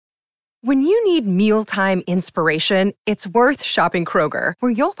When you need mealtime inspiration, it's worth shopping Kroger,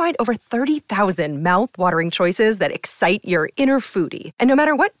 where you'll find over 30,000 mouth-watering choices that excite your inner foodie. And no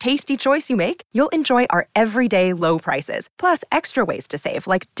matter what tasty choice you make, you'll enjoy our everyday low prices, plus extra ways to save,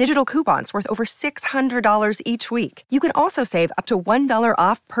 like digital coupons worth over $600 each week. You can also save up to $1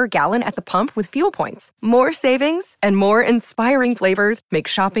 off per gallon at the pump with fuel points. More savings and more inspiring flavors make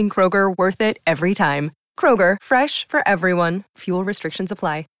shopping Kroger worth it every time. Kroger, fresh for everyone. Fuel restrictions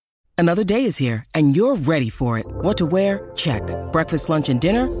apply. Another day is here, and you're ready for it. What to wear? Check. Breakfast, lunch, and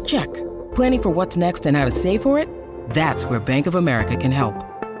dinner? Check. Planning for what's next and how to save for it? That's where Bank of America can help.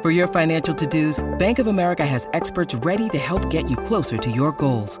 For your financial to-dos, Bank of America has experts ready to help get you closer to your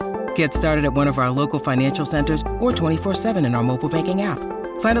goals. Get started at one of our local financial centers or 24/7 in our mobile banking app.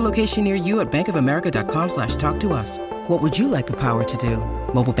 Find a location near you at bankofamerica.com/talktous. What would you like the power to do?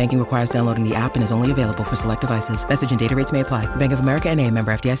 Mobile banking requires downloading the app and is only available for select devices. Message and data rates may apply. Bank of America N.A.,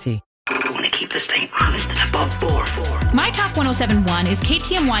 member FDIC. I want to keep this thing honest and above board. My Talk 1071 is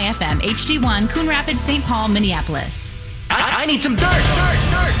KTMY FM, HD1, Coon Rapids, St. Paul, Minneapolis. I need some dirt.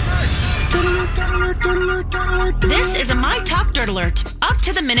 This is a My Talk Dirt Alert.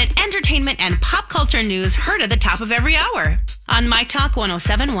 Up-to-the-minute entertainment and pop culture news heard at the top of every hour on My Talk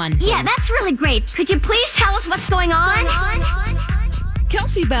 1071. Yeah, that's really great. Could you please tell us what's going on?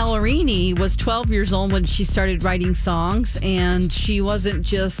 Kelsey Ballerini was 12 years old when she started writing songs, and she wasn't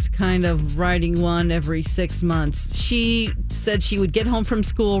just kind of writing one every 6 months. She said she would get home from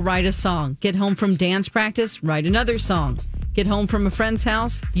school, write a song. Get home from dance practice, write another song. Get home from a friend's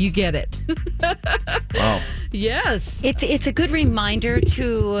house, you get it. Wow. Yes. It's a good reminder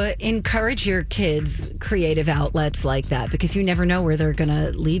to encourage your kids' creative outlets like that, because you never know where they're going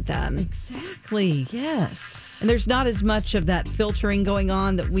to lead them. Exactly, yes. And there's not as much of that filtering going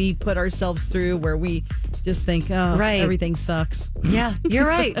on that we put ourselves through, where we just think, everything sucks. Yeah, you're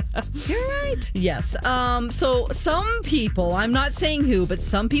right. You're right. Yes. So some people, I'm not saying who, but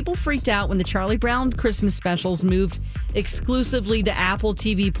some people freaked out when the Charlie Brown Christmas specials moved exclusively to Apple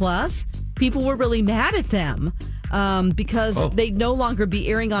TV Plus. People were really mad at them because they'd no longer be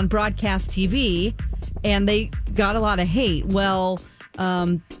airing on broadcast TV, and they got a lot of hate. Well,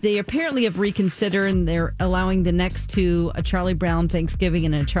 they apparently have reconsidered, and they're allowing the next two, a Charlie Brown Thanksgiving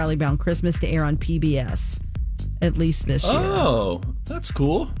and a Charlie Brown Christmas, to air on PBS, at least this year. Oh, that's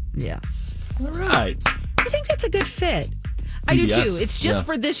cool. Yes. All right. I think that's a good fit. I do too. It's just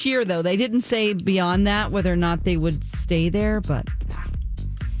for this year, though. They didn't say beyond that whether or not they would stay there, but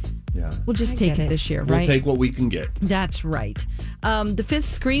we'll just take it this year, right? We'll take what we can get. That's right. The fifth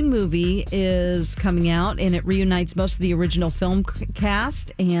Scream movie is coming out, and it reunites most of the original film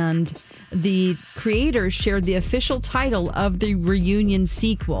cast, and the creators shared the official title of the reunion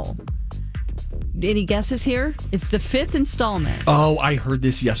sequel. Any guesses here? It's the fifth installment. Oh, I heard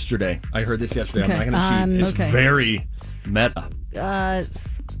this yesterday. Okay. I'm not going to cheat. It's very meta.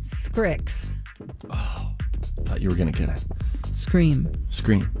 Scrix. Oh, thought you were going to get it. Scream.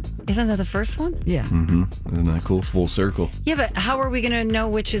 Isn't that the first one? Yeah. Mm-hmm. Isn't that cool? Full circle. Yeah, but how are we going to know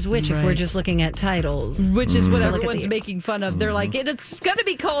which is which if we're just looking at titles? Which is what everyone's making fun of. They're like, it's going to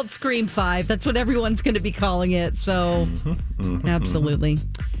be called Scream 5. That's what everyone's going to be calling it. So, absolutely.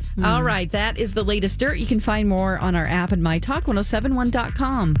 All right. That is the latest dirt. You can find more on our app at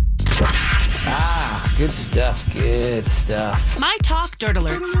mytalk1071.com. Good stuff. My Talk Dirt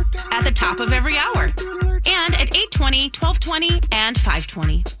Alerts at the top of every hour. And at 8:20, 12:20, and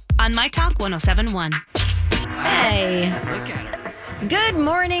 5:20 on My Talk 1071. Hey. Look at her. Good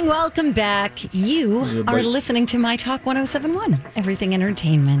morning. Welcome back. You are listening to My Talk 1071. Everything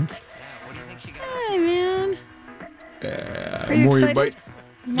entertainment. Hey, man. Are you excited?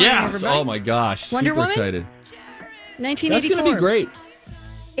 Yes. Oh, my gosh. Wonder Super Woman? excited. 1984. That's going to be great.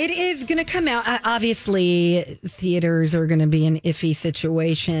 It is going to come out. Obviously, theaters are going to be an iffy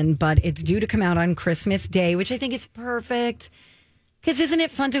situation, but it's due to come out on Christmas Day, which I think is perfect. Because isn't it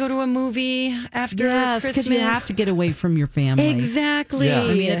fun to go to a movie after Christmas? Because you have to get away from your family. Exactly. Yeah.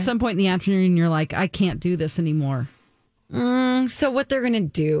 I mean, at some point in the afternoon, you're like, I can't do this anymore. So what they're going to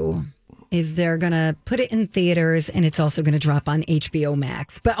do is they're going to put it in theaters, and it's also going to drop on HBO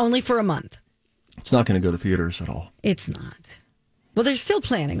Max, but only for a month. It's not going to go to theaters at all. It's not. Well, they're still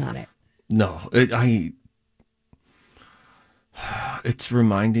planning on it. No, it's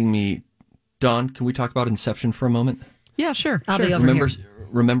reminding me. Dawn, can we talk about Inception for a moment? Yeah, sure. I'll be over here.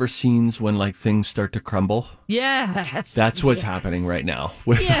 Remember scenes when like things start to crumble? Yes. That's what's happening right now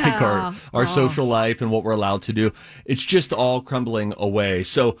with like our social life and what we're allowed to do. It's just all crumbling away.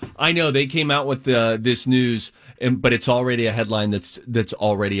 So I know they came out with this news, but it's already a headline that's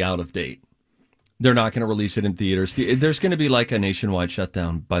already out of date. they're not going to release it in theaters. There's going to be like a nationwide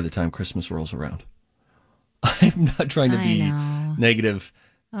shutdown by the time Christmas rolls around. I'm not trying to be negative.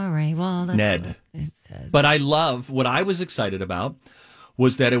 All right. Well, that's Ned. what it says. But I love, what I was excited about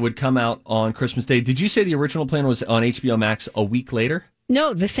was that it would come out on Christmas Day. Did you say the original plan was on HBO Max a week later?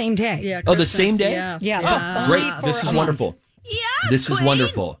 No, the same day. Yeah. Oh, the same day? Yeah. Oh, great. This is wonderful. Yes, This is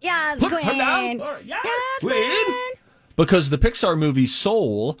wonderful. Yes, Queen. Yes, Queen. Because the Pixar movie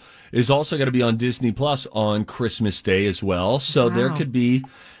Soul is also going to be on Disney Plus on Christmas Day as well. So there could be,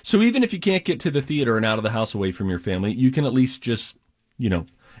 so even if you can't get to the theater and out of the house away from your family, you can at least just,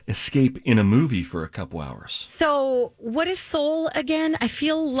 escape in a movie for a couple hours. So what is Soul again? I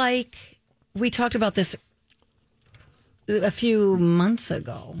feel like we talked about this a few months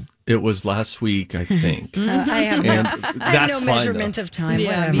ago. It was last week, I think. I have no fine, measurement though. of time.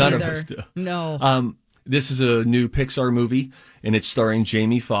 Yeah, Whatever. me None of either. us do. No. This is a new Pixar movie, and it's starring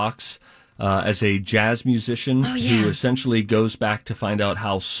Jamie Foxx as a jazz musician who essentially goes back to find out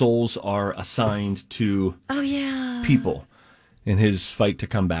how souls are assigned to people in his fight to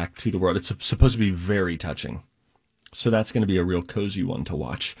come back to the world. It's supposed to be very touching. So that's going to be a real cozy one to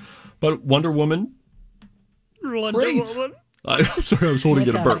watch. But Wonder Woman, great. I'm sorry, I was holding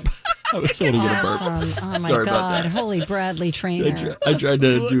in a burp. I was holding in a burp. Oh my Sorry about God. that. Holy Bradley Trainer. I tried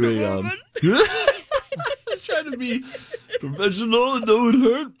to do a... I was trying to be professional and no one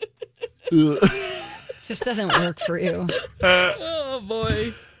hurt. Just doesn't work for you. Oh,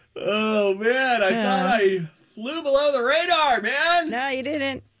 boy. Oh, man. I thought I flew below the radar, man. No, you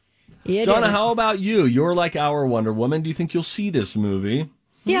didn't. Donna, how about you? You're like our Wonder Woman. Do you think you'll see this movie?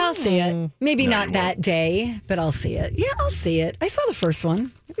 Yeah, I'll see it. Maybe not that day, but I'll see it. Yeah, I'll see it. I saw the first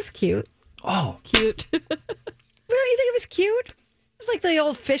one. It was cute. Oh, Cute. Really? You think it was cute? It's like the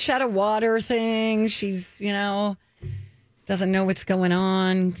old fish out of water thing. She's, doesn't know what's going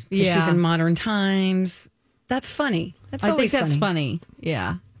on. Yeah. She's in modern times. That's funny. That's I think always that's funny.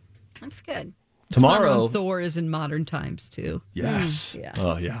 Yeah. That's good. tomorrow. Thor is in modern times, too. Yes. Yeah.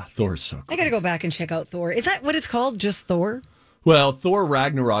 Oh, yeah. Thor's so cool. I got to go back and check out Thor. Is that what it's called? Just Thor? Well, Thor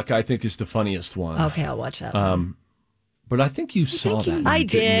Ragnarok, I think, is the funniest one. Okay, I'll watch that one. But I think you saw that. I You did,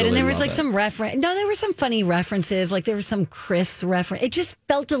 didn't and really there was love like it. some reference. No, there were some funny references. Like there was some Chris reference. It just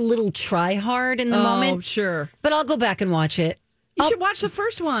felt a little try hard in the Oh, moment. sure. But I'll go back and watch it. You should watch the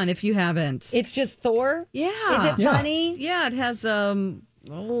first one if you haven't. It's just Thor. Yeah. Is it funny? Yeah, it has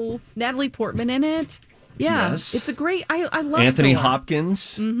Natalie Portman in it. Yeah, Yes. it's a great. I love Anthony Thor.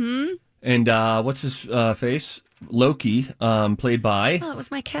 Hopkins. Mm-hmm. And what's his face? Loki, played by Oh, it was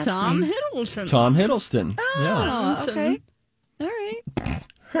my cat's Tom name. Hiddleston. Tom Hiddleston. Yeah. Oh, okay. All right.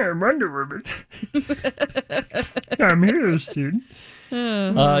 I'm Wonder Woman. I'm Hiddleston.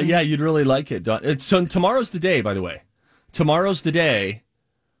 Yeah, you'd really like it. So tomorrow's the day, by the way. Tomorrow's the day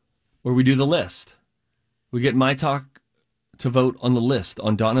where we do the list. We get My Talk to vote on the list,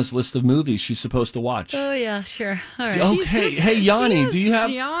 on Donna's list of movies she's supposed to watch. Oh yeah, sure. All right. Oh, Okay, hey, Yanni, do you have-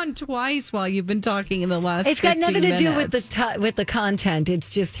 She yawned twice while you've been talking in the last. It's got 15 nothing to do with minutes. with the content. It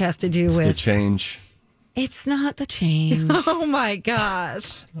just has to do It's with the change? It's not the change. Oh my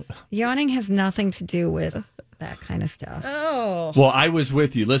gosh! Yawning has nothing to do with that kind of stuff. Oh, Well, I was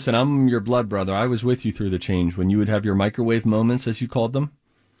with you. Listen, I'm your blood brother. I was with you through the change when you would have your microwave moments, as you called them.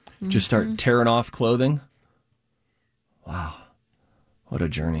 Just start tearing off clothing. Wow. What a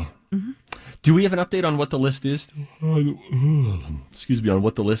journey. Mm-hmm. Do we have an update on what the list is? Excuse me, on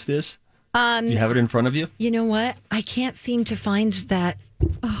what the list is? Do you have it in front of you? You know what? I can't seem to find that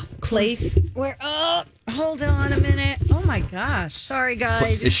place where. Oh, hold on a minute. oh my gosh! Sorry,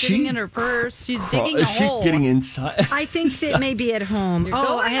 guys. Is Sitting she in her purse, she's digging Is a she hole. getting inside? I think it may be at home. You're I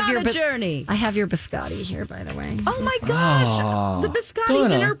going have on your a journey. I have your biscotti here, by the way. Oh my gosh! The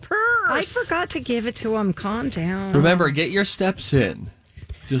biscotti's in Donna. her purse. I forgot to give it to him. Calm down. Remember, get your steps in.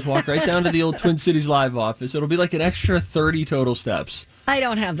 Just walk right down to the old Twin Cities Live office. It'll be like an extra 30 total steps. I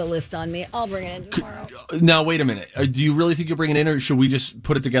don't have the list on me. I'll bring it in tomorrow. Now, wait a minute. Do you really think you'll bring it in, or should we just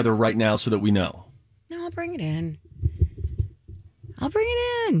put it together right now so that we know? No, I'll bring it in. I'll bring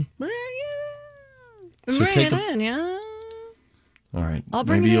it in. So Bring take it the- in, yeah. All right. I'll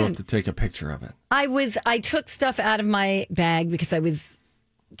bring Maybe it you'll in. have to take a picture of it. I took stuff out of my bag because I was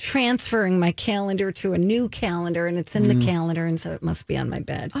transferring my calendar to a new calendar, and it's in the calendar, and so it must be on my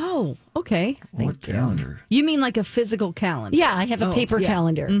bed. Oh, okay. What calendar? You mean like a physical calendar? Yeah, I have a paper yeah.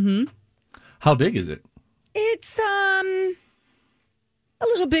 calendar. How big is it? It's a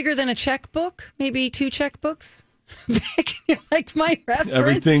little bigger than a checkbook, maybe 2 checkbooks. Like my reference.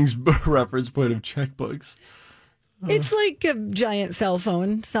 Everything's reference point of checkbooks. It's like a giant cell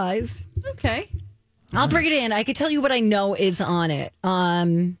phone size. Okay. I'll bring it in. I can tell you what I know is on it.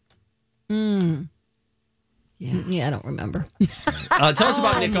 Yeah, I don't remember. Tell us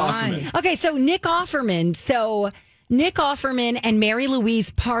about Nick Offerman. Okay, so Nick Offerman. So Nick Offerman and Mary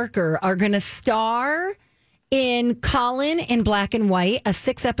Louise Parker are going to star in Colin in Black and White, a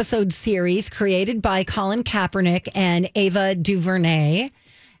 6-episode series created by Colin Kaepernick and Ava DuVernay.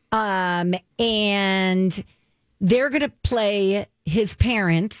 And they're going to play his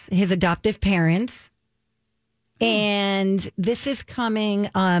parents, his adoptive parents. And this is coming,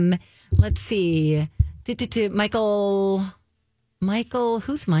 let's see, Michael,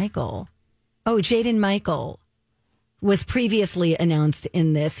 who's Michael? Oh, Jaden Michael was previously announced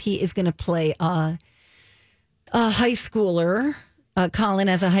in this. He is going to play a high schooler, Colin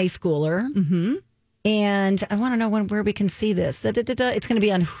as a high schooler. Mm-hmm. And I want to know where we can see this. It's going to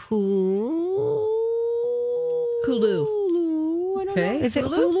be on Hulu. Hulu. Okay. Is it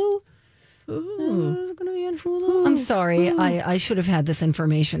Hulu? It's going to be on Hulu. I'm sorry. I should have had this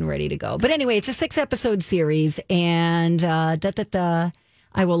information ready to go. But anyway, it's a 6-episode series. And I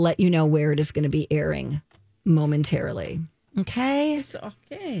will let you know where it is going to be airing momentarily. Okay? It's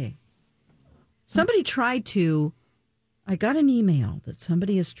okay. Somebody tried to... I got an email that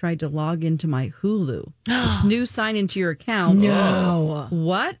somebody has tried to log into my Hulu. This new sign into your account. No.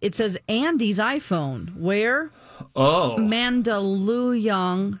 What? It says Andy's iPhone. Where? Oh.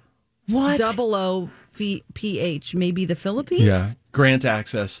 Mandaluyong. What? 00PH. Maybe the Philippines? Yeah. Grant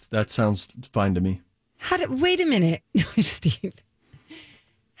access. That sounds fine to me. Wait a minute, Steve.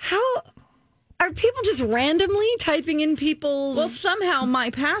 How are people just randomly typing in people's... Well, somehow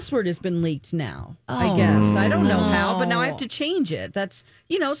my password has been leaked now, I guess. I don't know how, but now I have to change it. That's,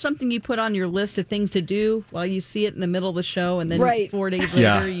 something you put on your list of things to do while you see it in the middle of the show, and then 4 days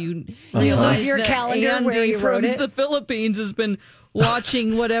later you realize your that calendar Andy where you wrote from it. the Philippines has been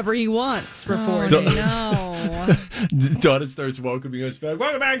watching whatever he wants for 4 days. No. Donna starts welcoming us back.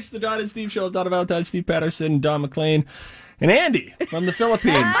 Welcome back to the Don and Steve Show. Donna Valentine, Steve Patterson, Don McClain, and Andy from the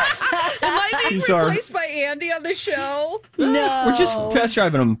Philippines. Am I being replaced by Andy on the show? No. We're just test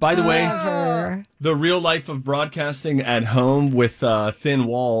driving them. By the way, Never. the real life of broadcasting at home with thin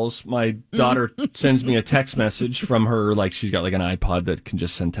walls. My daughter sends me a text message from her, she's got an iPod that can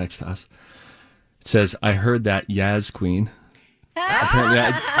just send text to us. It says, I heard that Yaz Queen. Apparently,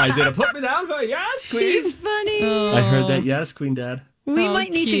 I did a put me down for Yaz Queen. She's funny. I heard that Yaz Queen, Dad. We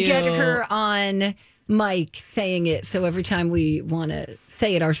might need to get cute. her on mic saying it, so every time we want to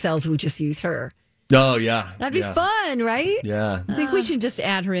say it ourselves, we just use her. Oh, yeah. That'd be fun, right? Yeah. I think we should just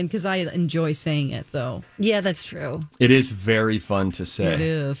add her in because I enjoy saying it, though. Yeah, that's true. It is very fun to say. It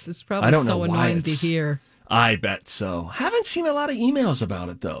is. It's probably I don't so know why annoying to hear. I bet so. Haven't seen a lot of emails about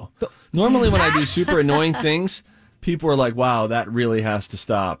it, though. Normally, when I do super annoying things, people are like, wow, that really has to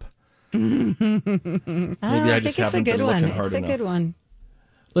stop. Maybe I just haven't been looking hard enough. It's a good one.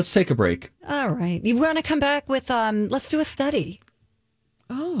 Let's take a break. All right. You want to come back with, let's do a study.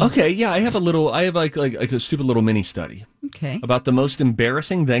 Oh. Okay, yeah, I have like a stupid little mini study. Okay. About the most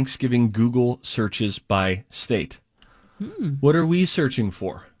embarrassing Thanksgiving Google searches by state. What are we searching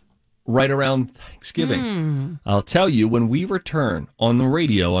for right around Thanksgiving? I'll tell you when we return on the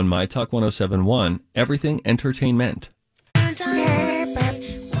radio on My Talk 107.1, Everything Entertainment.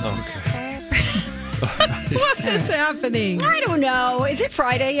 What is happening? I don't know. Is it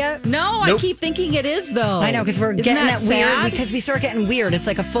Friday yet? No, Nope. I keep thinking it is, though. I know, because we're Isn't getting that weird, sad? because we start getting weird. It's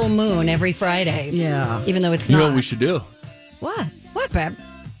like a full moon every Friday. Yeah. Even though it's You not. know what we should do? What? What, babe?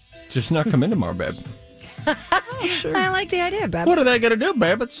 Just not come in tomorrow, babe. I like the idea, babe. What are they going to do,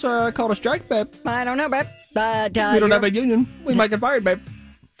 babe? It's called a strike, babe. I don't know, babe. We don't have a union. We might get fired, babe.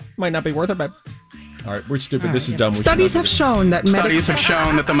 Might not be worth it, babe. All right, we're stupid. This is dumb. Studies have shown that the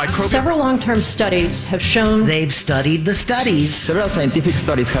microbial... Several long-term studies have shown... They've studied the studies. Several scientific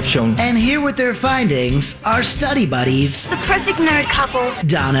studies have shown... And here with their findings are study buddies... The perfect nerd couple.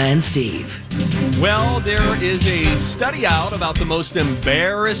 Donna and Steve. Well, there is a study out about the most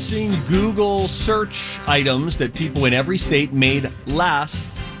embarrassing Google search items that people in every state made last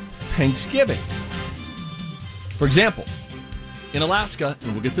Thanksgiving. For example, in Alaska,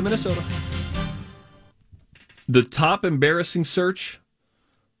 and we'll get to Minnesota, the top embarrassing search,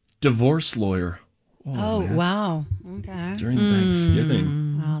 divorce lawyer. Oh, wow. Okay. During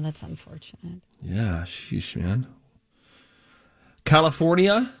Thanksgiving. Wow, that's unfortunate. Yeah, sheesh, man.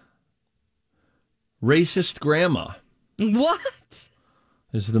 California, racist grandma. What?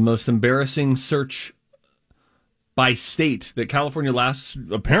 This is the most embarrassing search by state that California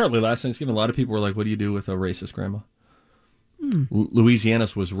apparently last Thanksgiving. A lot of people were like, what do you do with a racist grandma?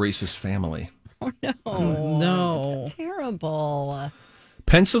 Louisiana's was racist family. Oh, no. No. That's terrible.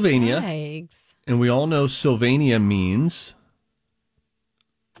 Pennsylvania, Yikes. and we all know Sylvania means...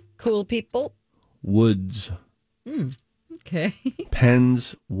 Cool people. Woods. Okay.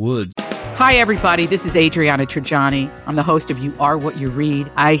 Penn's Woods. Hi, everybody. This is Adriana Trajani. I'm the host of You Are What You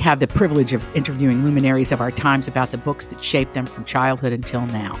Read. I have the privilege of interviewing luminaries of our times about the books that shaped them from childhood until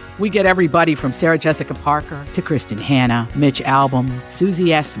now. We get everybody from Sarah Jessica Parker to Kristen Hanna, Mitch Albom, Susie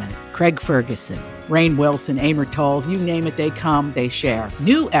Essman, Craig Ferguson, Rainn Wilson, Amor Tolls, you name it, they come, they share.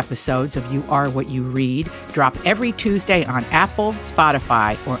 New episodes of You Are What You Read drop every Tuesday on Apple,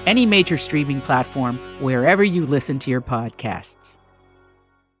 Spotify, or any major streaming platform wherever you listen to your podcasts.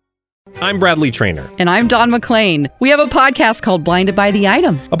 I'm Bradley Trainer. And I'm Don McClain. We have a podcast called Blinded by the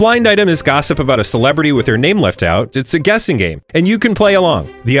Item. A blind item is gossip about a celebrity with their name left out. It's a guessing game, and you can play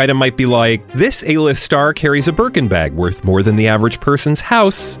along. The item might be like, this A-list star carries a Birkin bag worth more than the average person's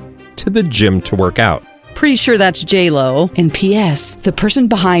house to the gym to work out. Pretty sure that's J-Lo. And P.S. the person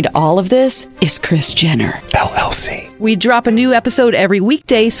behind all of this is Kris Jenner, LLC. We drop a new episode every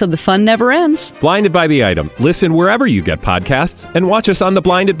weekday so the fun never ends. Blinded by the Item. Listen wherever you get podcasts and watch us on the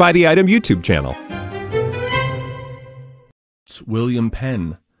Blinded by the Item YouTube channel. It's William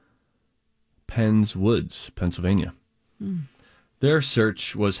Penn. Penn's Woods, Pennsylvania. Their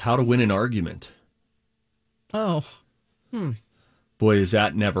search was how to win an argument. Oh. Boy, is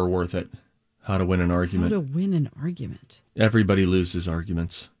that never worth it. How to win an argument. How to win an argument. Everybody loses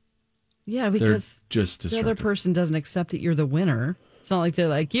arguments. Yeah, because they're just the other person doesn't accept that you're the winner. It's not like they're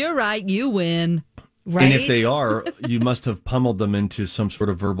like, you're right, you win. Right? And if they are, you must have pummeled them into some sort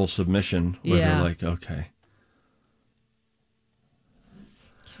of verbal submission where they're like, okay.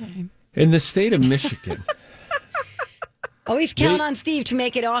 In the state of Michigan. Always count on Steve to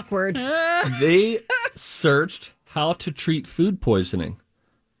make it awkward. They searched how to treat food poisoning.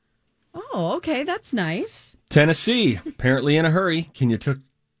 Oh, okay. That's nice. Tennessee, apparently in a hurry.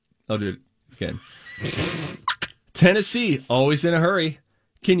 I'll do it again. Tennessee, always in a hurry.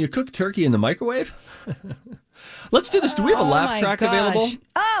 Can you cook turkey in the microwave? Let's do this. Do we have a laugh track available?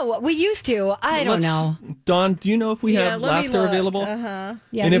 Oh, we used to. I don't know. Dawn, do you know if we have laughter available?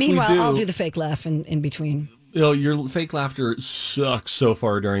 Yeah, and meanwhile, if we do, I'll do the fake laugh in between. You know, your fake laughter sucks so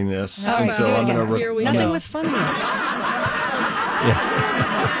far during this. All right, so I'm gonna Nothing was funny.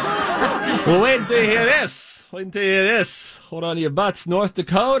 Well, wait until you hear this. Hold on to your butts. North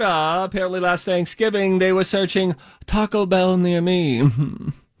Dakota, apparently last Thanksgiving, they were searching Taco Bell near me.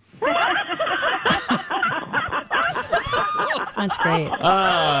 That's great.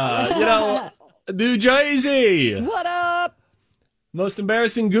 New Jersey. What up? Most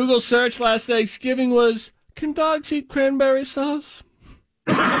embarrassing Google search last Thanksgiving was, can dogs eat cranberry sauce?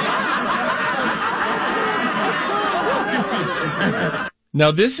 Now,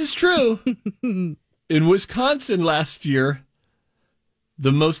 this is true. In Wisconsin last year,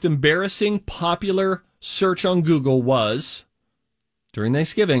 the most embarrassing popular search on Google was, during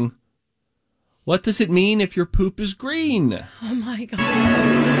Thanksgiving, what does it mean if your poop is green? Oh, my God.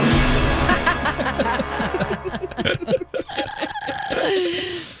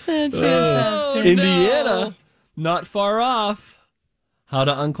 That's fantastic. Indiana, not far off. How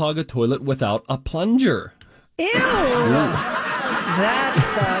to unclog a toilet without a plunger. Ew. That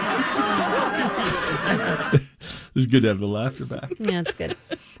sucks. It's good to have the laughter back. Yeah, it's good.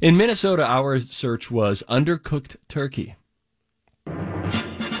 In Minnesota, our search was undercooked turkey.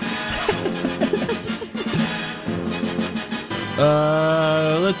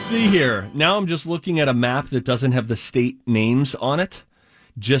 Let's see here. Now I'm just looking at a map that doesn't have the state names on it,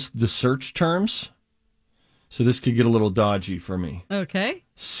 just the search terms. So this could get a little dodgy for me. Okay.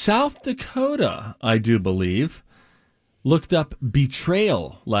 South Dakota, I do believe, looked up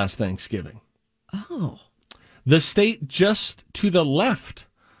betrayal last Thanksgiving. Oh. The state just to the left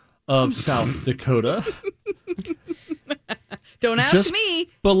of South Dakota. Don't ask just me.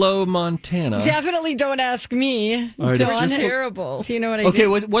 Below Montana. Definitely don't ask me. All right, Dawn, terrible. Do you know what I Okay,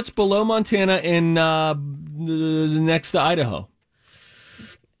 do? what's below Montana and next to Idaho?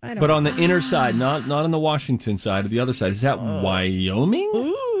 I don't But on the inner side, not on the Washington side, the other side. Is that Wyoming?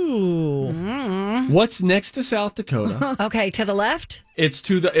 Ooh. What's next to South Dakota? Okay, to the left? It's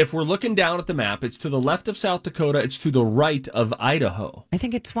to the, if we're looking down at the map, it's to the left of South Dakota. It's to the right of Idaho. I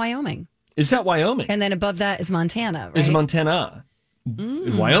think it's Wyoming. Is that Wyoming? And then above that is Montana, right? Is Montana.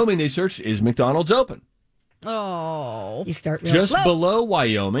 In Wyoming, they searched, is McDonald's open? Oh. You start real Just slow. below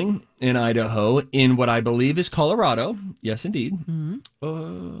Wyoming in Idaho, in what I believe is Colorado. Yes, indeed.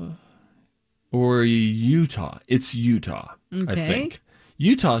 Or Utah. It's Utah, I think.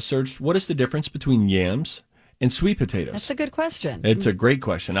 Utah searched, what is the difference between yams and sweet potatoes? That's a good question. It's a great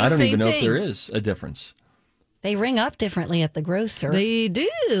question. I don't same even know if thing. there is a difference. They ring up differently at the grocer. They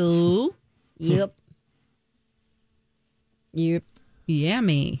do. Yep. Yep.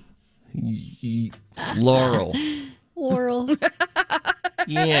 Yummy. Laurel.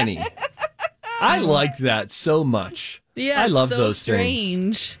 Yanny. I like that so much. Yeah, I love so those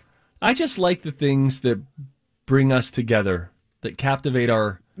strange. things. I just like the things that bring us together, that captivate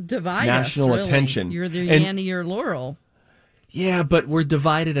our national attention. You're the And- Yanny or Laurel. Yeah, but we're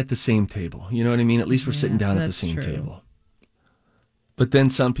divided at the same table. You know what I mean? At least we're sitting down at the that's same true. table. But then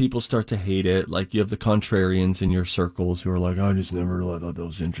some people start to hate it. Like you have the contrarians in your circles who are like, I just never thought that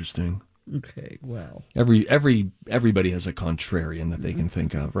was interesting. Okay, well. Everybody has a contrarian that they can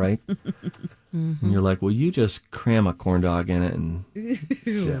think of, right? And you're like, well, you just cram a corn dog in it and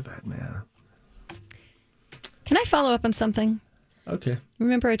sip it, man. Can I follow up on something? Okay.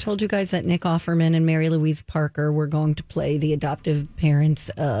 Remember I told you guys that Nick Offerman and Mary Louise Parker were going to play the adoptive parents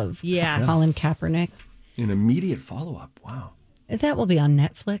of Colin Kaepernick? An immediate follow-up. Wow. That will be on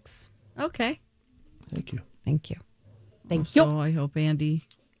Netflix. Okay. Thank you. Thank you. So I hope Andy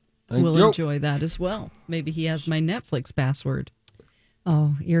will enjoy that as well. Maybe he has my Netflix password.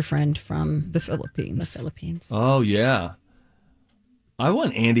 Oh, your friend from the Philippines. Oh, yeah. I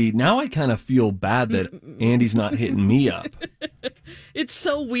want Andy. Now I kind of feel bad that Andy's not hitting me up. It's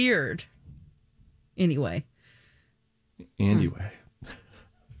so weird. Anyway. Anyway.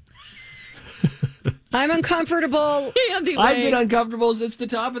 I'm uncomfortable. I've been uncomfortable since the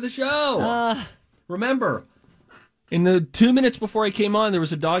top of the show. Remember, in the 2 minutes before I came on, there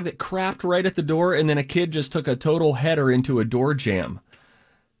was a dog that crapped right at the door, and then a kid just took a total header into a door jam.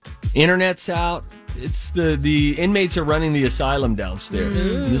 Internet's out. It's the inmates are running the asylum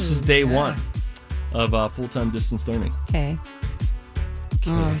downstairs. This is day one of full-time distance learning. Okay.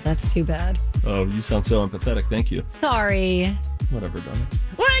 Oh, that's too bad. Oh, you sound so empathetic. Thank you. Sorry. Whatever, Donna.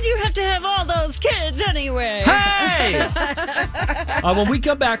 Why do you have to have all those kids anyway? Hey! When we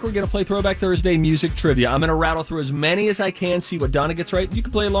come back, we're going to play Throwback Thursday music trivia. I'm going to rattle through as many as I can, see what Donna gets right. You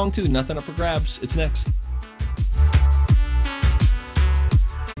can play along, too. Nothing up for grabs. It's next.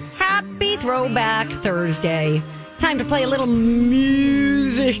 Happy Throwback Thursday. Time to play a little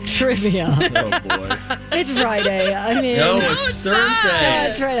music trivia. Oh, boy. It's Friday. I mean, No, it's Thursday.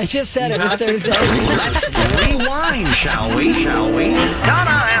 That's right. I just said it was Thursday. Let's rewind, shall we?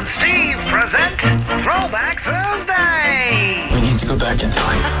 Donna and Steve present Throwback Thursday. We need to go back in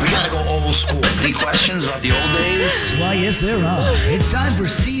time. We gotta go old school. Any questions about the old days? Why, yes, there are. It's time for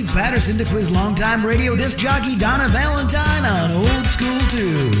Steve Patterson to quiz longtime radio disc jockey Donna Valentine on old school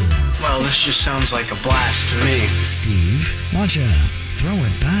tunes. Well, this just sounds like a blast to me. Steve, why don't you throw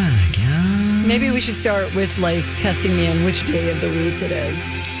it back, huh? Maybe we should start with testing me on which day of the week it is.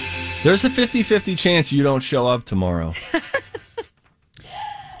 There's a 50-50 chance you don't show up tomorrow.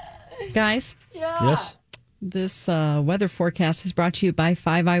 Guys. Yes? This weather forecast is brought to you by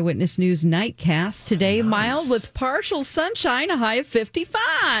 5 Eyewitness News Nightcast. Today, mild with partial sunshine, a high of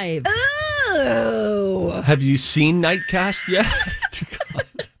 55. Oh! Have you seen Nightcast yet?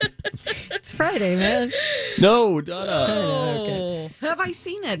 It's Friday, man. No, Donna. Oh, have I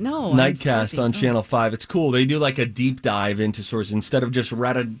seen it? No. Nightcast on Channel 5. It's cool. They do like a deep dive into sources. Instead of just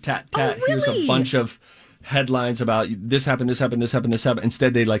rat-a-tat-tat, here's a bunch of headlines about this happened, this happened, this happened, this happened.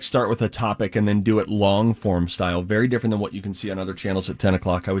 Instead, they start with a topic and then do it long-form style. Very different than what you can see on other channels at 10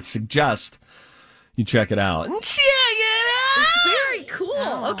 o'clock. I would suggest you check it out. Check it out! It's very cool.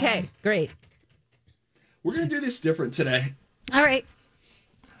 Oh. Okay, great. We're going to do this different today. All right.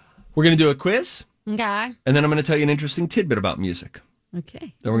 We're going to do a quiz. Okay. And then I'm going to tell you an interesting tidbit about music.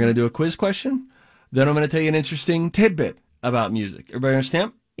 Okay. Then we're going to do a quiz question. Then I'm going to tell you an interesting tidbit about music. Everybody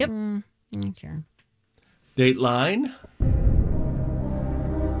understand? Yep. Sure. Dateline,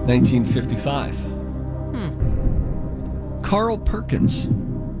 1955. Carl Perkins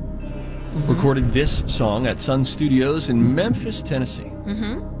recorded this song at Sun Studios in Memphis, Tennessee.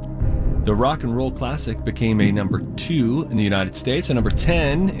 The rock and roll classic became a number 2 in the United States, and number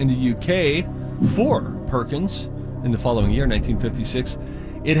 10 in the UK for Perkins in the following year, 1956.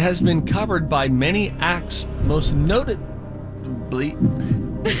 It has been covered by many acts, most notably...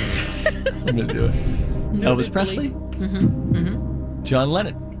 I'm going to do it. Elvis Presley, John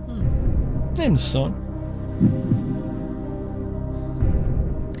Lennon. Name the song.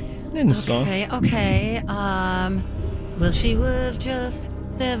 Name the song. Okay. Well, she was just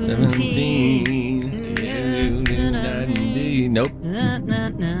 17. Nope.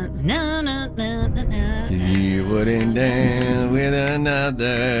 You wouldn't dance with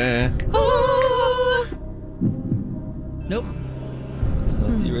another. Nope. It's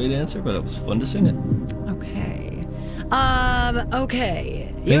not the right answer, but it was fun to sing it. Okay.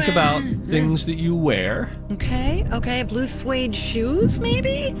 Okay. Think about things that you wear. Okay. Blue suede shoes,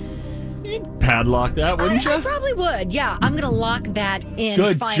 maybe? padlock that, wouldn't you? I probably would. Yeah, I'm going to lock that in.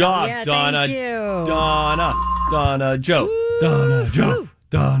 Good finally. job, Yeah, Donna. Thank you. Donna Joe. Donna Joe.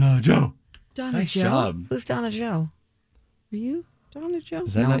 Donna Joe. Donna Nice Joe? job. Who's Donna Joe? Are you Donna Joe?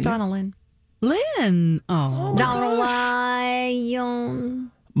 Is that No, not you? Donna Lynn. Lynn. Oh, Donna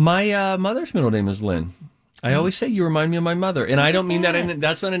Lyon. My mother's middle name is Lynn. I always say you remind me of my mother, and I don't mean that.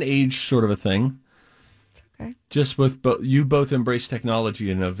 That's not an age sort of a thing. It's okay. Just with you both embrace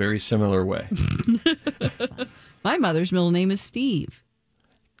technology in a very similar way. my mother's middle name is Steve.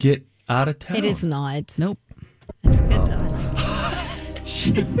 Get out of town. It is not. Nope. It's good though.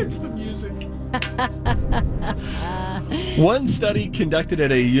 It's the music. One study conducted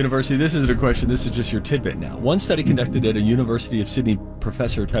at a university, this isn't a question, this is just your tidbit now. One study conducted at a University of Sydney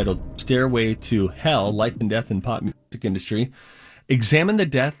professor titled Stairway to Hell, Life and Death in Pop Music Industry, examined the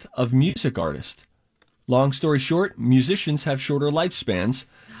death of music artists. Long story short, musicians have shorter lifespans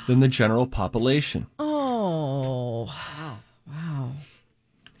than the general population. Oh, wow.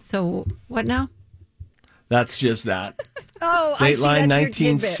 So what now? That's just that. Oh, I see. Dateline That's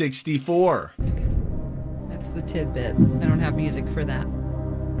your tidbit. 1964. that's the tidbit. I don't have music for that.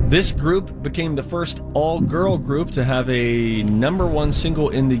 This group became the first all-girl group to have a #1 single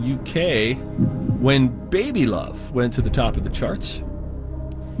in the UK when Baby Love went to the top of the charts.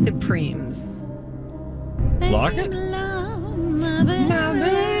 Supremes. Lock it? Are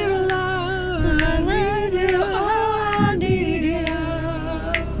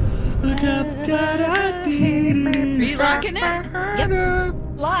you locking it? Yep.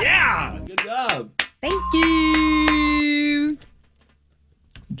 Lock. Yeah! Good job. Thank you.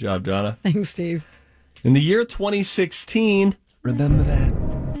 Good job, Donna. Thanks, Steve. In the year 2016, remember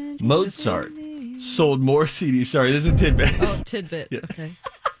that, Mozart sold more CDs. Sorry, this is a tidbit. Oh, tidbit. Yeah. Okay.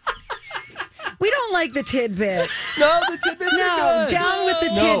 We don't like the tidbit. No, the tidbits No, are good. down with the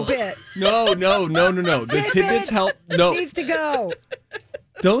tidbit. No. The tidbits help. No, Needs to go.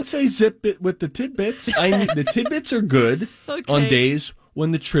 don't say zip it with the tidbits. The tidbits are good on days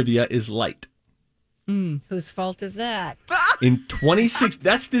when the trivia is light. Whose fault is that? In 26,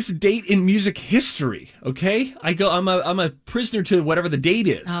 that's this date in music history. Okay, I'm a prisoner to whatever the date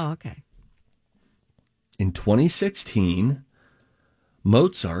is. Oh, okay. In 2016,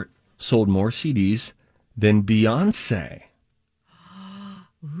 Mozart sold more CDs than Beyonce.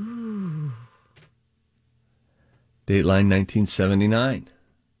 Ooh. Dateline 1979.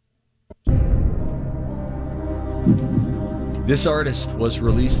 This artist was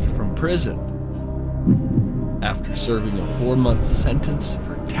released from prison after serving a 4-month sentence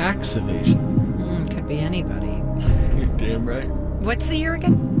for tax evasion. Could be anybody. You're damn right. What's the year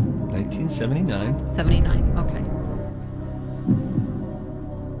again? 1979. 79. Okay.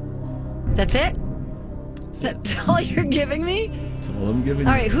 That's it? That's all you're giving me? That's all I'm giving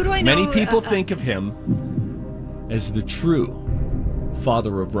All you. right, who do I know? Many people think of him as the true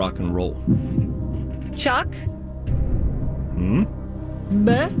father of rock and roll. Chuck?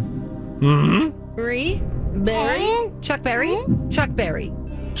 Berry? Chuck Berry? Chuck Berry.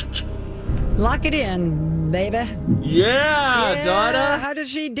 Lock it in, baby. Yeah, Donna. How does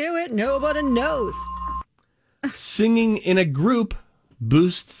she do it? Nobody knows. Singing in a group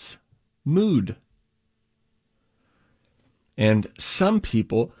boosts mood. And some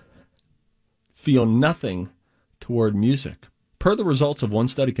people feel nothing toward music. Per the results of one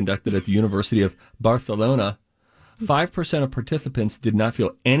study conducted at the University of Barcelona, 5% of participants did not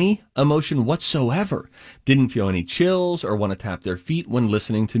feel any emotion whatsoever, didn't feel any chills or want to tap their feet when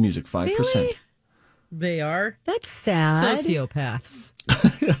listening to music. 5%. Really? They are. That's sad. Sociopaths.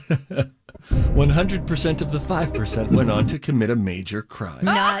 100% of the 5% went on to commit a major crime.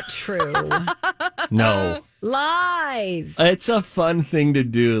 Not true. No. Lies. It's a fun thing to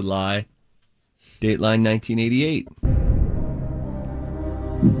do, lie. Dateline 1988.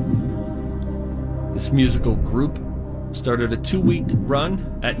 This musical group started a 2-week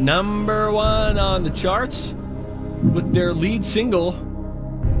run at #1 on the charts with their lead single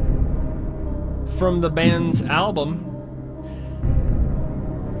from the band's album.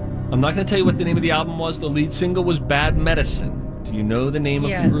 I'm not going to tell you what the name of the album was. The lead single was Bad Medicine. Do you know the name of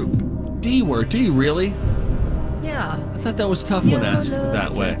the group? D word. Do you really? Yeah. I thought that was tough when asked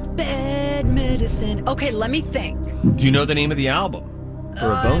that way. Bad medicine. Okay, let me think. Do you know the name of the album?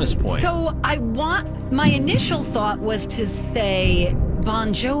 For a bonus point. So my initial thought was to say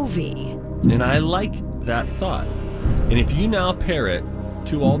Bon Jovi. And I like that thought. And if you now pair it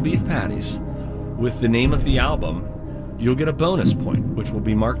to All Beef Patties with the name of the album, you'll get a bonus point, which will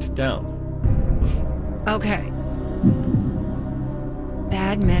be marked down. Okay.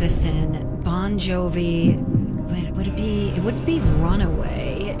 Bad Medicine, Bon Jovi. Would it be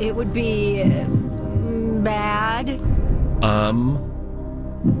Runaway? it would be bad.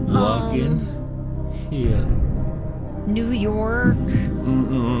 Walk in here. New York.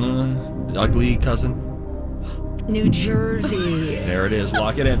 Ugly cousin. New Jersey. There it is.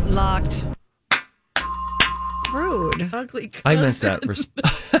 Lock it in. Locked. Rude. Ugly cousin. I meant that.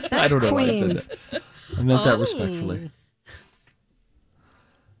 I don't know Queens. why I said that. I meant that respectfully.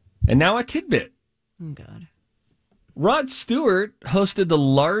 And now a tidbit. Oh, God. Rod Stewart hosted the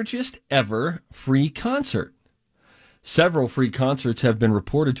largest ever free concert. Several free concerts have been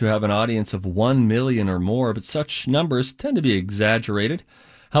reported to have an audience of 1 million or more, but such numbers tend to be exaggerated.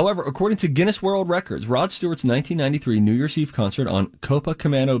 However, according to Guinness World Records, Rod Stewart's 1993 New Year's Eve concert on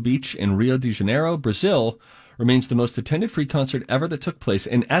Copacabana Beach in Rio de Janeiro, Brazil, remains the most attended free concert ever that took place.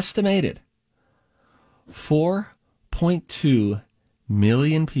 An estimated 4.2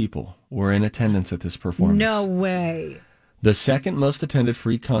 million people were in attendance at this performance. No way. The second most attended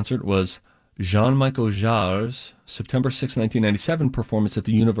free concert was Jean-Michel Jarre's September 6, 1997 performance at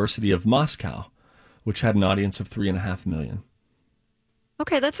the University of Moscow, which had an audience of 3.5 million.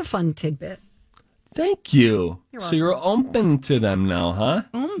 Okay, that's a fun tidbit. Thank you. So you're open to them now, huh?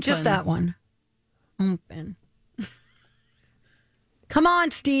 Just that one. Open. Come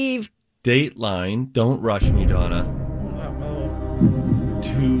on, Steve. Dateline. Don't rush me, Donna.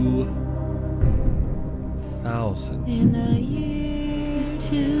 2000. In the year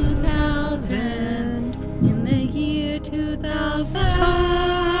 2000. In the year 2000.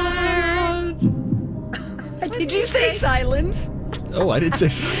 Did you say silence? Oh, I didn't say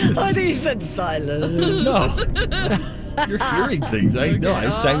silence. I think you said silence. No. You're hearing things. I know. I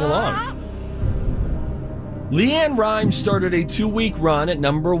sang along. Leanne Rimes started a 2-week run at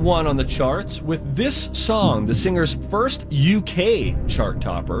number 1 on the charts with this song, the singer's first UK chart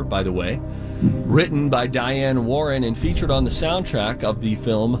topper, by the way, written by Diane Warren and featured on the soundtrack of the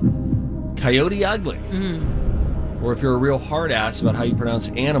film Coyote Ugly. Or if you're a real hard ass about how you pronounce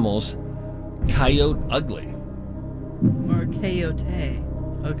animals, Coyote Ugly. Or Coyote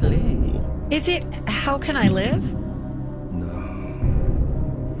Ugly. Is it How Can I Live?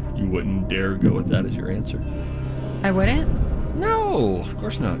 You wouldn't dare go with that as your answer. I wouldn't? No, of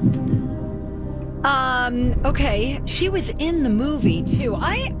course not. Okay. She was in the movie, too.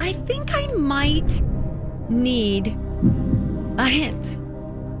 I think I might need a hint.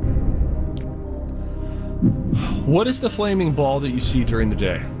 What is the flaming ball that you see during the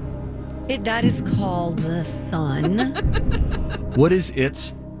day? That is called the sun. What is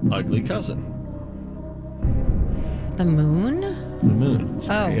its ugly cousin? The moon? The moon. It's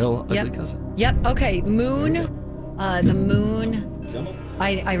a pale, ugly yep. cousin. Yep. Okay. Moon. The moon.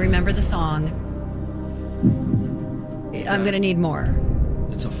 I remember the song. I'm going to need more.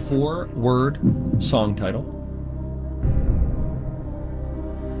 It's a 4-word song title.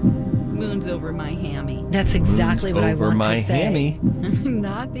 Moon's over my hammy. That's exactly what I want my to say. hammy.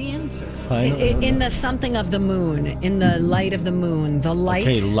 Not the answer. In the something of the moon, in the light of the moon, the light.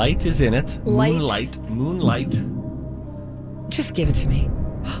 Okay, light is in it. Light. Moonlight. Just give it to me.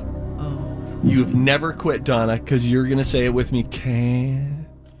 You've never quit, Donna, because you're going to say it with me.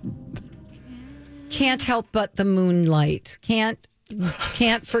 Can't help but the moonlight. Can't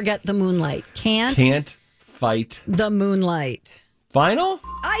forget the moonlight. Can't fight the moonlight. Final?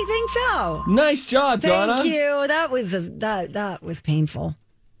 I think so. Nice job, Donna. Thank you. That was painful.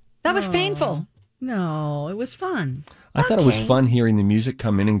 That was painful. No, it was fun. I thought it was fun hearing the music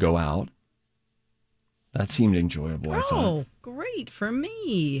come in and go out. That seemed enjoyable, I thought. Oh, great for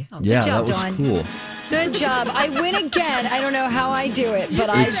me. Oh, yeah, good job, that was Dawn. cool. Good job. I win again. I don't know how I do it, but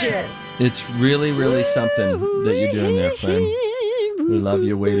I did. It's really, really something that you're doing there, friend. We love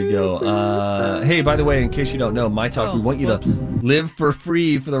you. Way to go. Hey, by the way, in case you don't know, My Talk, we want you to live for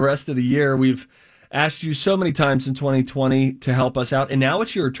free for the rest of the year. We've asked you so many times in 2020 to help us out, and now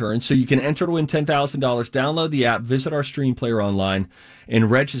it's your turn. So you can enter to win $10,000. Download the app, visit our stream player online, and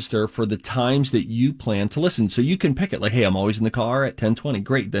register for the times that you plan to listen. So you can pick it. Like, hey, I'm always in the car at 10:20.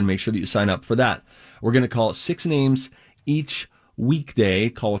 Great. Then make sure that you sign up for that. We're going to call 6 names each weekday.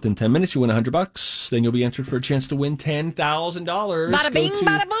 Call within 10 minutes. You win $100. Then you'll be entered for a chance to win $10,000. Bada bing,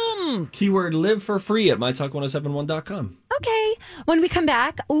 bada boom. Keyword live for free at mytalk1071.com. Okay. When we come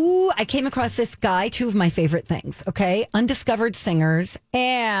back, I came across this guy, 2 of my favorite things, okay? Undiscovered Singers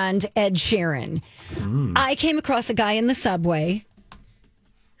and Ed Sheeran. I came across a guy in the subway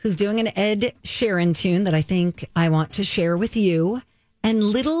who's doing an Ed Sheeran tune that I think I want to share with you. And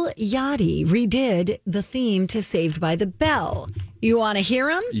Little Yachty redid the theme to Saved by the Bell. You want to hear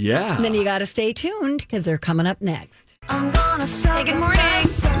them? Yeah. And then you got to stay tuned because they're coming up next. Hey, good morning.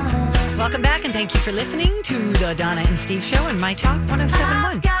 Welcome Welcome back, and thank you for listening to the Donna and Steve Show and My Talk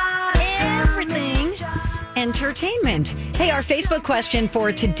 107.1. Everything entertainment. Hey, our Facebook question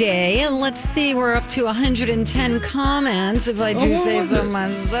for today, and let's see, we're up to 110 comments, if I do say so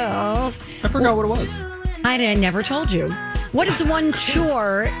myself. I forgot what it was. I never told you. What is the one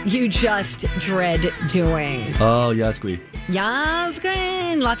chore you just dread doing? Oh, Yasgui.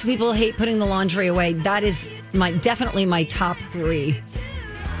 Yasgui. Lots of people hate putting the laundry away. That is definitely my top 3.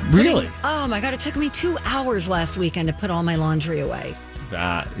 Really? Oh my God, it took me 2 hours last weekend to put all my laundry away.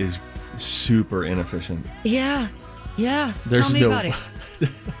 That is super inefficient. Yeah. There's Tell me no about it.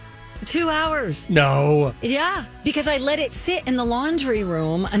 2 hours. No. Yeah, because I let it sit in the laundry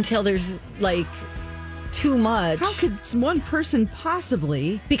room until there's like too much. How could one person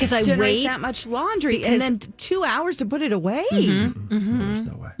possibly because I generate wait that much laundry and then 2 hours to put it away? There's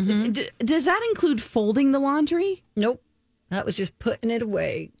no way. Does that include folding the laundry? Nope. That was just putting it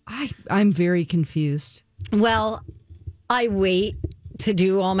away. I'm very confused. Well, I wait to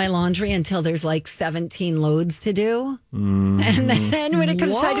do all my laundry until there's like 17 loads to do. And then when it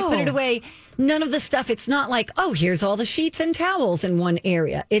comes time to put it away, none of the stuff, it's not like, oh, here's all the sheets and towels in one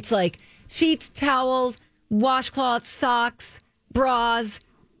area. It's like sheets, towels, washcloths, socks, bras,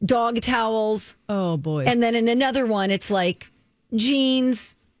 dog towels. Oh, boy. And then in another one, it's like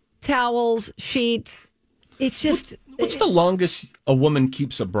jeans, towels, sheets. It's just... What's the longest a woman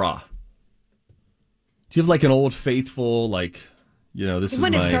keeps a bra? Do you have like an Old Faithful, like, this is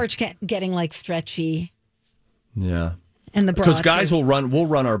when it starts getting like stretchy. Yeah. And the bra, because guys we'll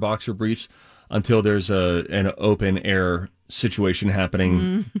run our boxer briefs until there's an open air situation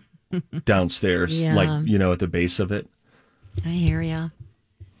happening downstairs, like, at the base of it. I hear ya.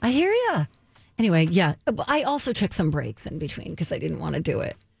 Anyway, yeah. I also took some breaks in between because I didn't want to do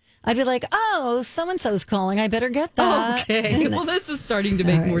it. I'd be like, oh, so-and-so's calling. I better get that. Okay. Well, this is starting to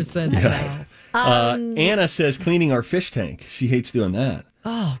make more sense now. Anna says cleaning our fish tank. She hates doing that.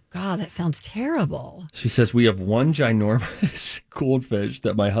 Oh, God, that sounds terrible. She says we have one ginormous goldfish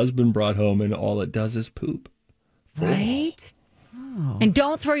that my husband brought home, and all it does is poop. Right? Oh. And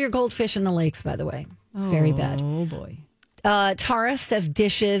don't throw your goldfish in the lakes, by the way. It's very bad. Oh, boy. Tara says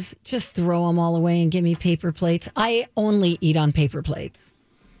dishes, just throw them all away and give me paper plates. I only eat on paper plates.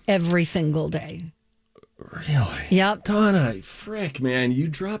 Every single day. Really? Yep. Donna, frick, man, you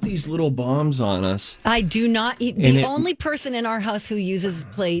drop these little bombs on us. I do not eat. The only person in our house who uses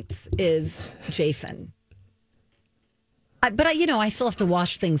plates is Jason. But I still have to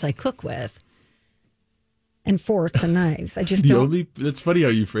wash things I cook with. And forks and knives. I just don't. That's funny how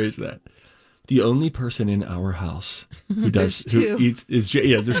you phrase that. The only person in our house who eats is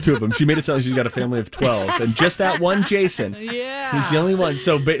there's 2 of them. She made it sound like she's got a family of 12, and just that one Jason. Yeah, he's the only one.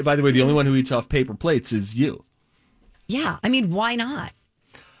 So, by the way, the only one who eats off paper plates is you. Yeah, I mean, why not?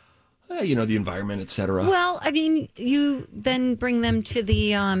 The environment, etc. Well, I mean, you then bring them to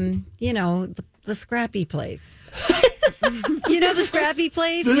the the scrappy place. The scrappy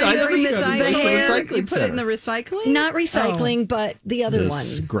place? You put it in the recycling? Not recycling, but the other one.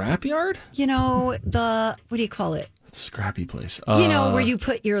 Scrapyard? What do you call it? Scrappy place. Where you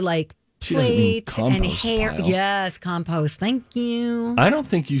put your plates and hair. Pile. Yes, compost. Thank you. I don't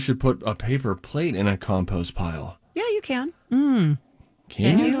think you should put a paper plate in a compost pile. Yeah, you can.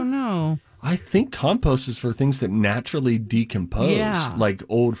 Can you? I don't know. I think compost is for things that naturally decompose, like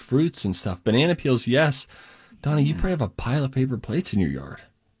old fruits and stuff. Banana peels, yes. Donna, you probably have a pile of paper plates in your yard.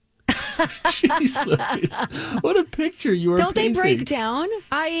 Jeez Louise. What a picture you are Don't painting. They break down?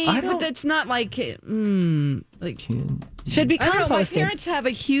 But it's not like should be composted. I don't know, my parents have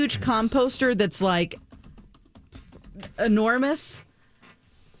a huge composter that's like enormous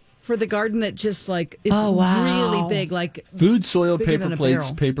for the garden that just like it's really big, like food, soil, paper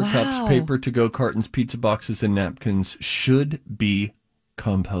plates, barrel. paper cups, paper to-go cartons, pizza boxes, and napkins should be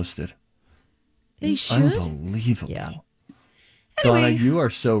composted. They should? Unbelievable. Yeah. Anyway. Donna, you are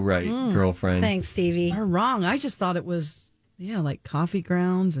so right, girlfriend. Thanks, Stevie. You're wrong. I just thought it was, like coffee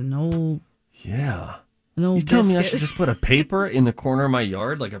grounds and old. Yeah. You tell me I should just put a paper in the corner of my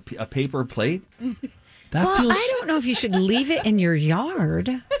yard, like a paper plate? I don't know if you should leave it in your yard.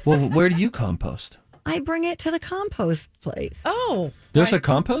 Well, where do you compost? I bring it to the compost place. Oh. There's a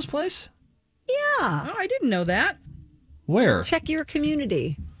compost place? Yeah. Oh, I didn't know that. Where? Check your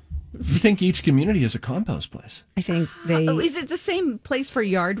community. You think each community is a compost place? I think they... is it the same place for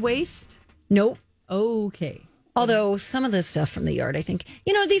yard waste? Nope. Okay. Although some of the stuff from the yard, I think...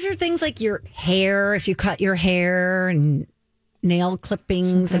 these are things like your hair, if you cut your hair, and nail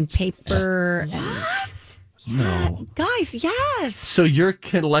clippings and paper. What? No. Guys, yes. So you're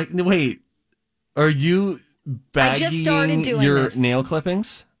collecting... Wait. Are you bagging I just started doing your this. nail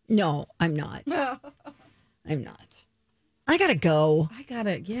clippings? No, I'm not. I'm not. I gotta go.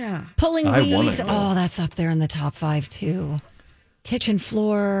 Yeah. Pulling I wanna weeds. go. Oh, that's up there in the top 5 too. Kitchen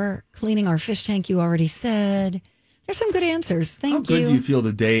floor, cleaning our fish tank. You already said. There's some good answers. How Thank you. good do you feel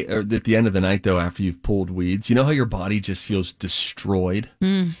the day or at the end of the night though after you've pulled weeds? You know how your body just feels destroyed,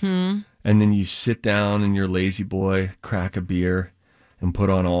 Mm-hmm. and then you sit down in your lazy boy, crack a beer, and put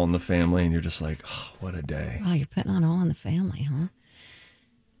on All in the Family, and you're just like, oh, what a day. Wow, you're putting on All in the Family, huh?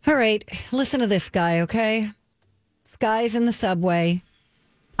 All right, listen to this guy, okay? This guy's in the subway.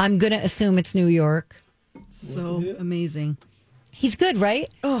 I'm going to assume it's New York. So amazing. He's good, right?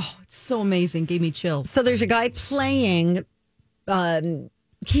 Oh, it's so amazing. Gave me chills. So there's a guy playing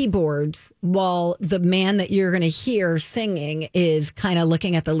keyboards while the man that you're going to hear singing is kind of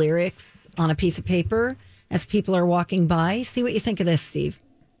looking at the lyrics on a piece of paper as people are walking by. See what you think of this, Steve.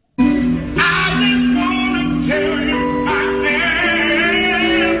 I just want to tell you I am.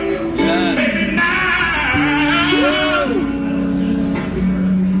 Baby, now.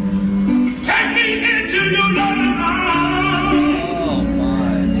 Take me into your loving arms. Oh,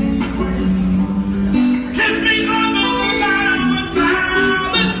 my. Kiss me on the line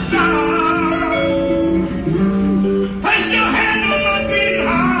without the stars. Place your hand on my beating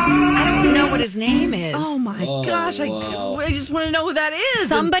heart. I don't know what his name is. Oh my gosh! wow. I just want to know who that is.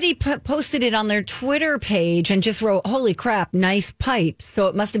 Somebody posted it on their Twitter page and just wrote, holy crap, nice pipes. So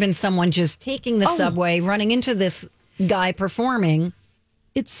it must have been someone just taking the subway, running into this guy performing.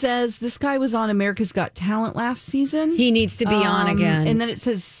 It says this guy was on America's Got Talent last season. He needs to be on again. And then it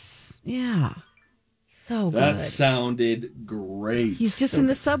says, yeah. So good. That sounded great. He's just in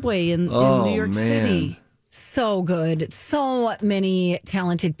the subway in Oh, New York man. City. So good. So many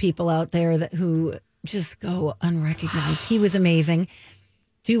talented people out there who just go unrecognized. He was amazing.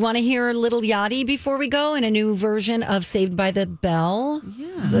 Do you want to hear a little Yachty before we go in a new version of Saved by the Bell?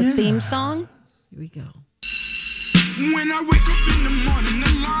 Yeah. The theme song? Here we go. When I wake up in the morning, the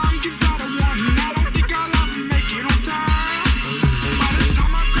alarm gives out a warning. I don't think I'll ever make it on time. By the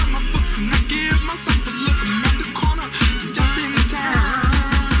time I grab my books and I give myself a look, I'm at the corner, just in time.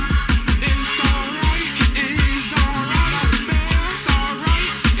 It's alright, it's alright out of bed. It's alright,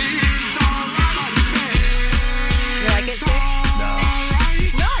 it's alright out of bed. You like it, Steve? No.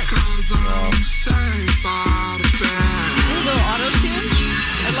 'Cause I'm saved by the bell. A little auto-tune.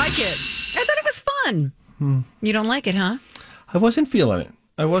 I like it. I thought it was fun. You don't like it, huh? I wasn't feeling it.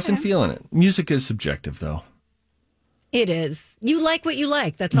 Feeling it. Music is subjective, though. It is. You like what you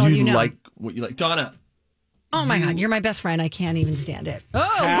like. That's all you know. like what you like. Donna. Oh, my God. You're my best friend. I can't even stand it.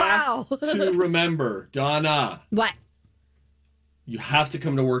 Oh, wow. To remember, Donna, What? you have to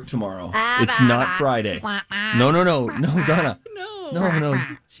come to work tomorrow. Ah, It's not Friday. No, Donna. No.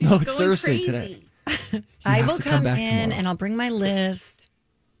 She's No, it's going Thursday crazy. today. I have will to come come back in tomorrow. and I'll bring my list.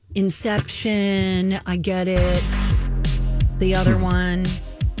 Inception. I get it. The other one.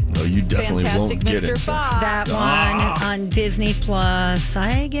 No, you definitely Fantastic won't get Mr. it. Fox. That one on Disney Plus.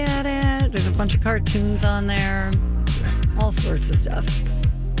 I get it. There's a bunch of cartoons on there. All sorts of stuff.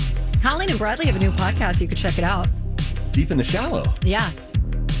 Colleen and Bradley have a new podcast. You could check it out. Deep in the Shallow. Yeah.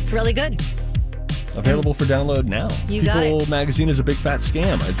 It's really good. Available for download now. You got People it. Magazine is a big fat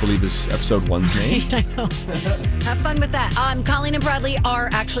scam, I believe is episode 1's name. I know. Have fun with that. Colleen and Bradley are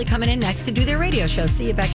actually coming in next to do their radio show. See you back